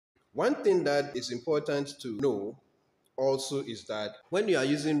One thing that is important to know also is that when you are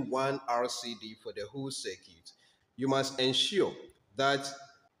using one RCD for the whole circuit, you must ensure that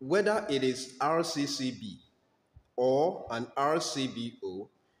whether it is RCCB or an RCBO,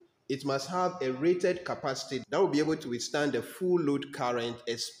 it must have a rated capacity that will be able to withstand the full load current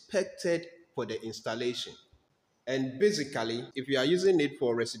expected for the installation. And basically, if you are using it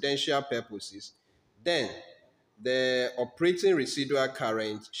for residential purposes, then the operating residual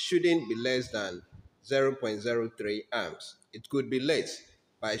current shouldn't be less than 0.03 amps. It could be less,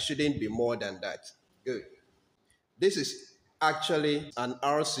 but it shouldn't be more than that. Good. This is actually an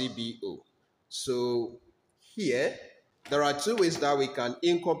RCBO. So here, there are two ways that we can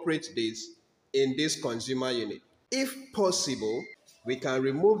incorporate this in this consumer unit. If possible, we can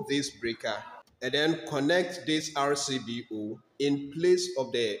remove this breaker and then connect this RCBO in place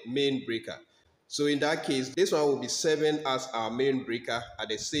of the main breaker. So in that case, this one will be serving as our main breaker. At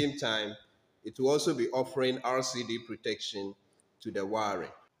the same time, it will also be offering RCD protection to the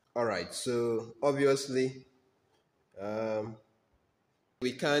wiring. All right, so obviously,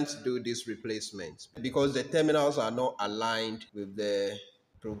 we can't do this replacement because the terminals are not aligned with the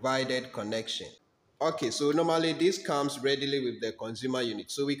provided connection. Okay, so normally this comes readily with the consumer unit.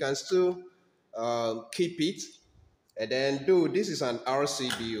 So we can still keep it. And then though this is an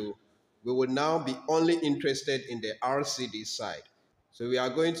RCBO, we will now be only interested in the RCD side. So we are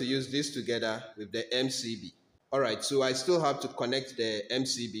going to use this together with the MCB. All right, so I still have to connect the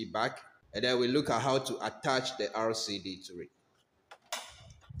MCB back, and then we look at how to attach the RCD to it.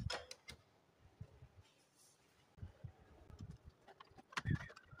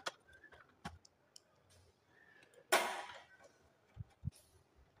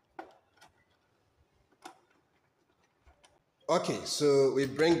 Okay, so we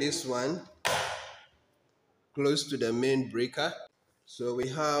bring this one close to the main breaker. So we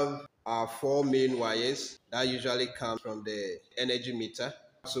have our four main wires that usually come from the energy meter.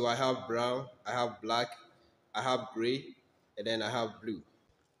 So I have brown, I have black, I have gray, and then I have blue.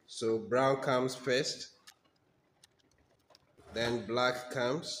 So brown comes first, then black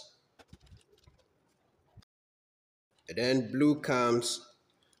comes, and then blue comes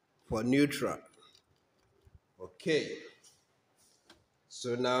for neutral. Okay,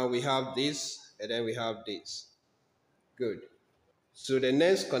 so now we have this, and then we have this. Good. So the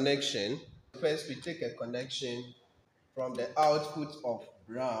next connection, first we take a connection from the output of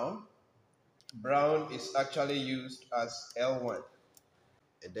brown. Brown is actually used as L1.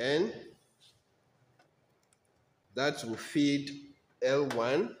 And then that will feed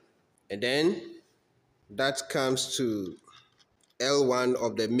L1. And then that comes to L1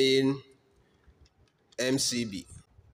 of the main MCB.